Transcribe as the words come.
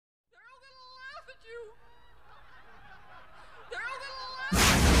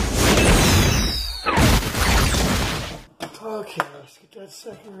Okay, let's get that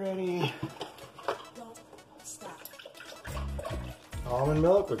sucker ready. Don't stop. Almond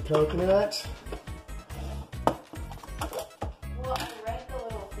milk with coconut. Well, I read the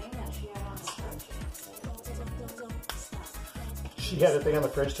little thing that she had on the fridge. She had a thing on the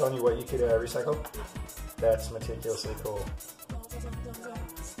fridge telling you what you could recycle? That's meticulously cool.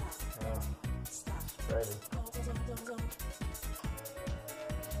 Righty.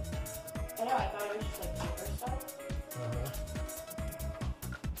 I know, I thought it was just like paper stuff.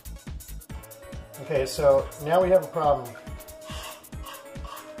 Okay, so now we have a problem.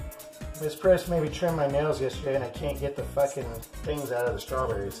 Miss Press made me trim my nails yesterday and I can't get the fucking things out of the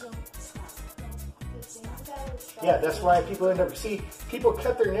strawberries. Yeah, that's why people end up, see, people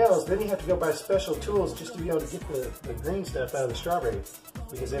cut their nails, then you have to go buy special tools just to be able to get the green stuff out of the strawberry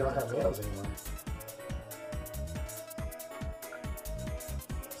because they don't have nails anymore.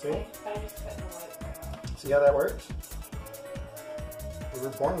 See? See how that works? We were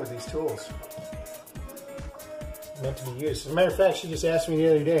born with these tools. Meant to be used. As a matter of fact, she just asked me the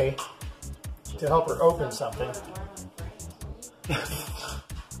other day to help her open something.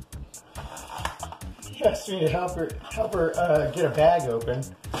 She asked me to help her get a bag open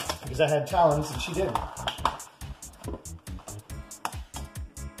because I had talons and she didn't.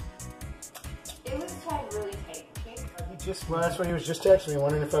 It was tied really tight, okay? Well, that's what he was just texting me,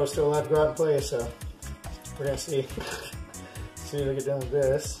 wondering if I was still allowed to go out and play, so we're gonna see. As soon as I get done with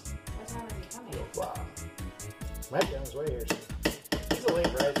this. What time are you coming? Wow. Matt Down's way here. He's a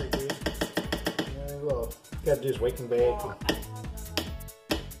late riser, dude. Well, gotta do his wake and bake. Well,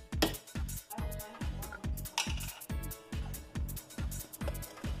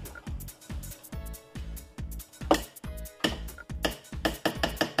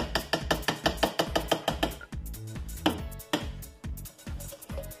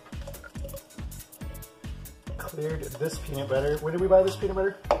 Cleared this peanut butter. When did we buy this peanut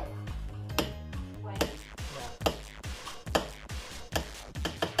butter? when?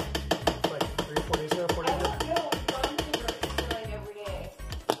 Like 3 or 4 days ago, 4 days ago? Like every day.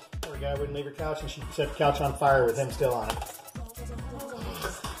 Poor guy wouldn't leave her couch and she set the couch on fire with him still on it.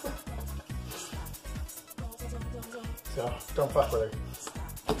 So, don't fuck with her.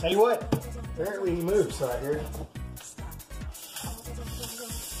 Tell you what, apparently he moved, so I heard.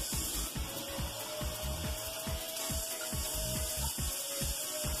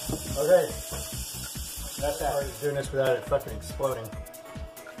 Okay, that's that. I'm doing this without it fucking exploding.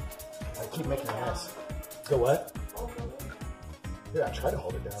 I keep making a mess. Go what? Yeah, I tried to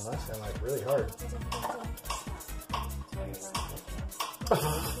hold it down last time, like really hard.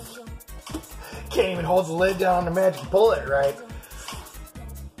 Can't even hold the lid down on the magic bullet, right?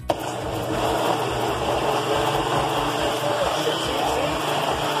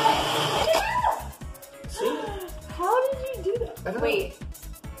 See? How did you do that? I don't know. Wait.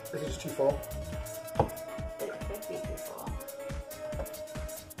 This is just too full. It could be too full.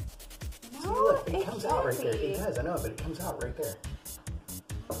 See, look, it comes out right there. It does, I know, but it comes out right there.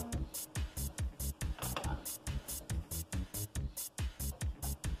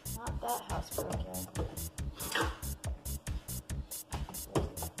 Not that house project.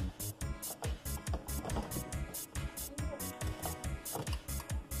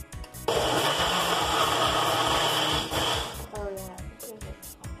 Oh yeah.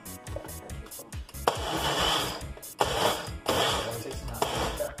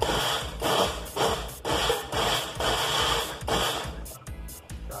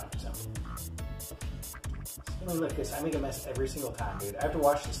 Look, this, I make a mess every single time, dude. I have to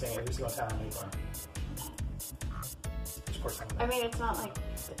wash this thing every single time I make one. Just pour some in there. I mean, it's not like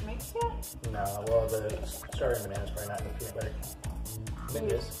it makes it. No, well, the strawberry and banana is probably not in the peanut butter.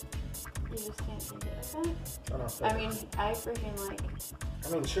 It is. You just can't drink it like that. Oh, no, I mean, I freaking like I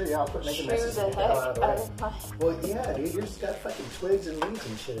mean, sure, yeah, I'll quit making chew messes the and heck get the hell out of the way. out of my. Well, yeah, dude, yours got fucking twigs and leaves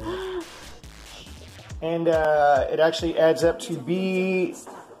and shit in it. And it actually adds up to be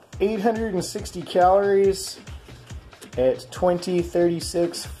 860 calories at 20,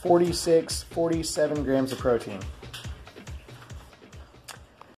 36, 46, 47 grams of protein.